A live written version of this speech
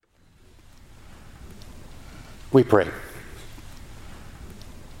We pray.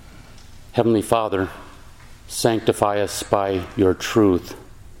 Heavenly Father, sanctify us by your truth.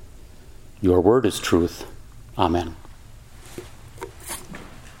 Your word is truth. Amen.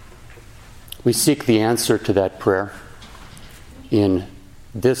 We seek the answer to that prayer in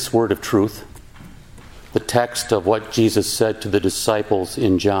this word of truth, the text of what Jesus said to the disciples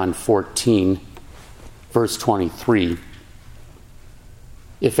in John 14, verse 23.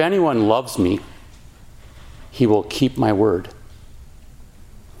 If anyone loves me, he will keep my word,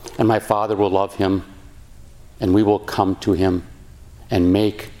 and my Father will love him, and we will come to him and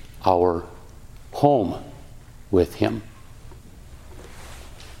make our home with him.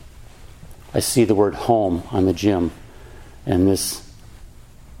 I see the word home on the gym, and this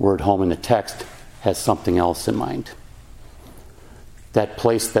word home in the text has something else in mind. That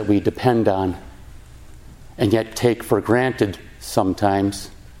place that we depend on and yet take for granted sometimes,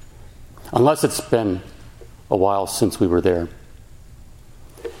 unless it's been a while since we were there.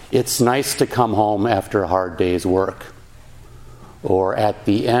 It's nice to come home after a hard day's work or at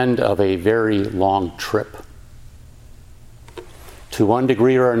the end of a very long trip. To one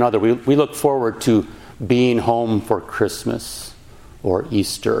degree or another, we look forward to being home for Christmas or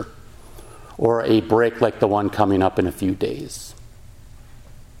Easter or a break like the one coming up in a few days.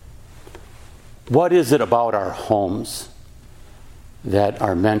 What is it about our homes that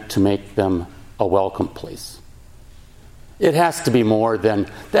are meant to make them a welcome place? It has to be more than,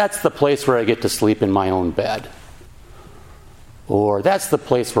 that's the place where I get to sleep in my own bed. Or that's the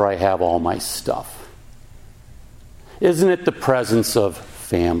place where I have all my stuff. Isn't it the presence of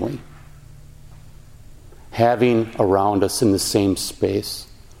family? Having around us in the same space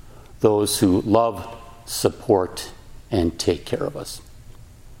those who love, support, and take care of us.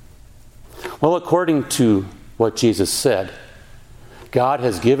 Well, according to what Jesus said, God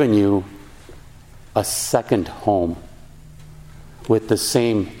has given you a second home with the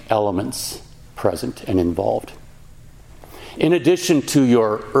same elements present and involved. In addition to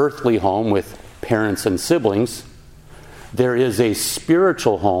your earthly home with parents and siblings, there is a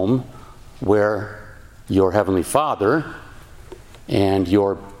spiritual home where your Heavenly Father and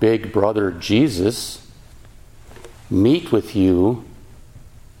your big brother Jesus meet with you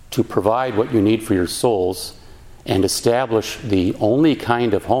to provide what you need for your souls and establish the only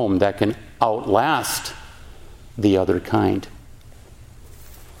kind of home that can outlast the other kind.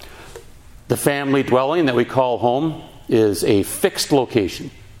 The family dwelling that we call home is a fixed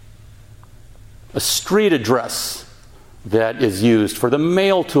location, a street address that is used for the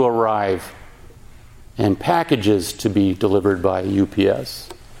mail to arrive and packages to be delivered by UPS.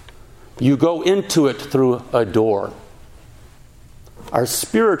 You go into it through a door. Our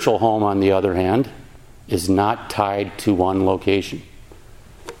spiritual home, on the other hand, is not tied to one location.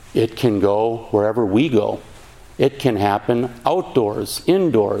 It can go wherever we go. It can happen outdoors,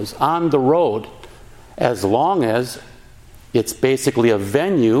 indoors, on the road, as long as it's basically a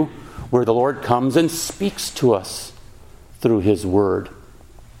venue where the Lord comes and speaks to us through His Word.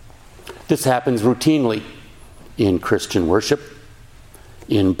 This happens routinely in Christian worship,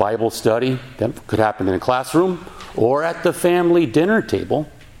 in Bible study, that could happen in a classroom, or at the family dinner table,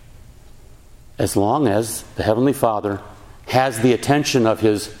 as long as the Heavenly Father has the attention of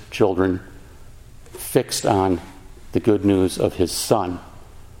His children fixed on the good news of His Son,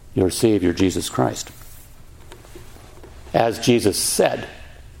 your Savior, Jesus Christ. As Jesus said,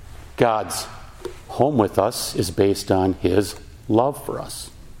 God's home with us is based on His love for us.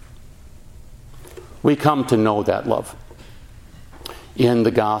 We come to know that love in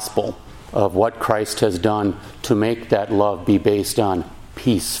the gospel of what Christ has done to make that love be based on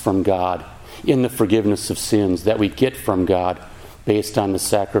peace from God, in the forgiveness of sins that we get from God based on the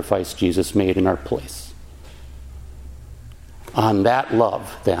sacrifice Jesus made in our place. On that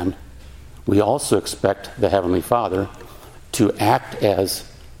love, then, we also expect the Heavenly Father to act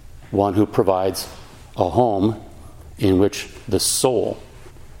as one who provides a home in which the soul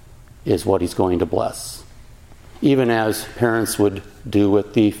is what He's going to bless, even as parents would do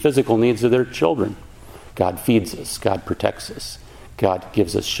with the physical needs of their children. God feeds us, God protects us, God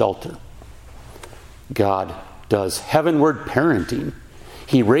gives us shelter. God does heavenward parenting.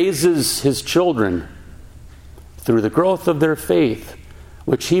 He raises His children through the growth of their faith,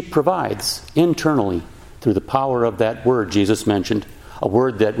 which He provides internally through the power of that word Jesus mentioned, a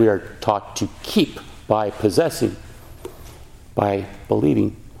word that we are taught to keep by possessing, by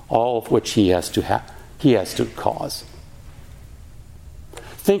believing, all of which He has to cause.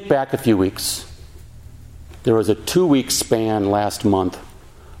 Think back a few weeks. There was a 2-week span last month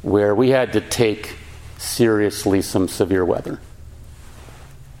where we had to take seriously some severe weather.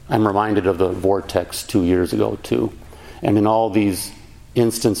 I'm reminded of the vortex 2 years ago, too. And in all these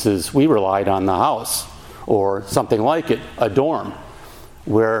instances, we relied on the house or something like it, a dorm,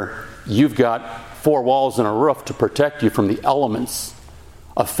 where you've got 4 walls and a roof to protect you from the elements.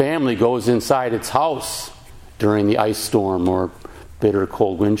 A family goes inside its house during the ice storm or bitter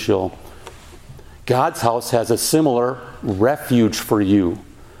cold wind chill. God's house has a similar refuge for you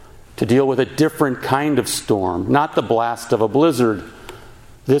to deal with a different kind of storm, not the blast of a blizzard.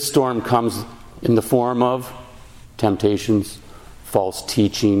 This storm comes in the form of temptations, false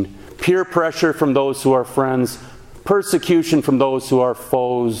teaching, peer pressure from those who are friends, persecution from those who are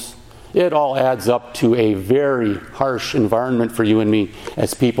foes. It all adds up to a very harsh environment for you and me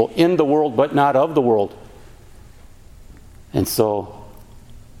as people in the world but not of the world. And so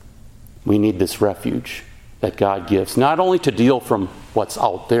we need this refuge that God gives, not only to deal from what's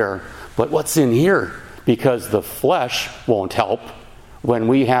out there, but what's in here, because the flesh won't help when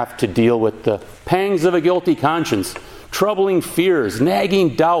we have to deal with the pangs of a guilty conscience, troubling fears,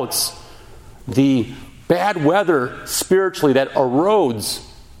 nagging doubts, the bad weather spiritually that erodes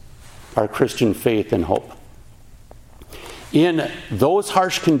our Christian faith and hope. In those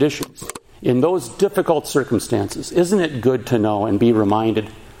harsh conditions, in those difficult circumstances, isn't it good to know and be reminded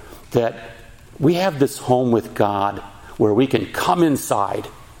that we have this home with God where we can come inside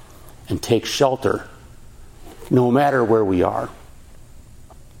and take shelter no matter where we are?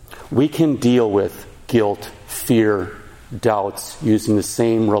 We can deal with guilt, fear, doubts using the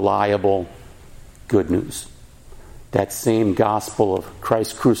same reliable good news. That same gospel of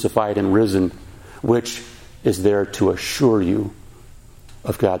Christ crucified and risen, which is there to assure you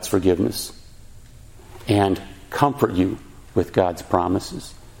of God's forgiveness and comfort you with God's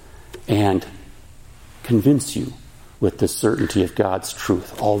promises and convince you with the certainty of God's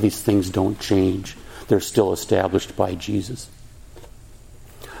truth. All these things don't change. They're still established by Jesus.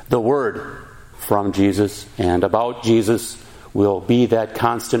 The word from Jesus and about Jesus will be that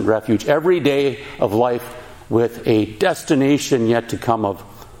constant refuge every day of life, with a destination yet to come of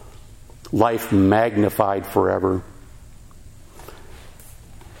life magnified forever.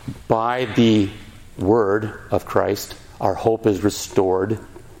 By the word of Christ, our hope is restored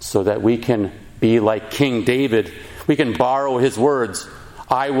so that we can be like King David. We can borrow his words,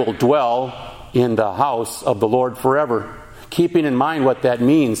 "I will dwell in the house of the Lord forever," keeping in mind what that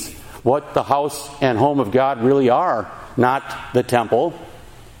means, what the house and home of God really are, not the temple.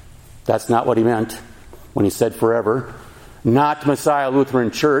 That's not what he meant when he said forever. Not Messiah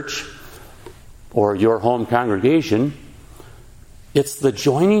Lutheran Church or your home congregation. It's the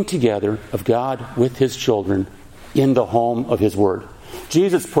joining together of God with his children in the home of his word.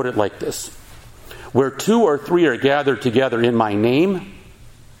 Jesus put it like this: "Where 2 or 3 are gathered together in my name,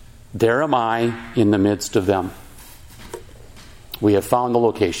 there am I in the midst of them." We have found the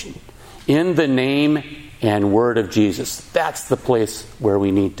location. In the name and word of Jesus. That's the place where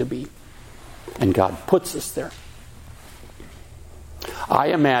we need to be. And God puts us there. I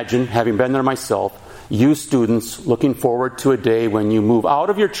imagine, having been there myself, you students looking forward to a day when you move out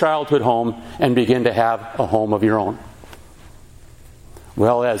of your childhood home and begin to have a home of your own.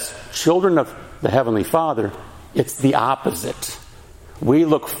 Well, as children of the Heavenly Father, it's the opposite. We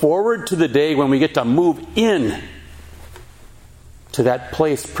look forward to the day when we get to move in to that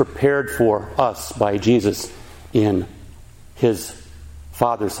place prepared for us by Jesus in his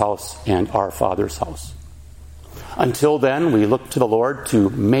Father's house and our Father's house. Until then, we look to the Lord to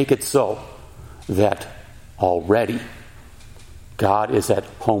make it so that already God is at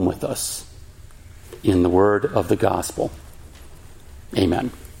home with us in the word of the gospel.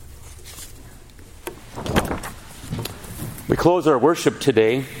 Amen. We close our worship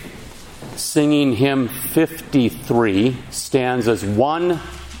today singing hymn 53, stanzas 1,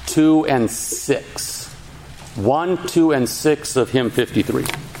 2, and 6. 1, 2, and 6 of hymn 53.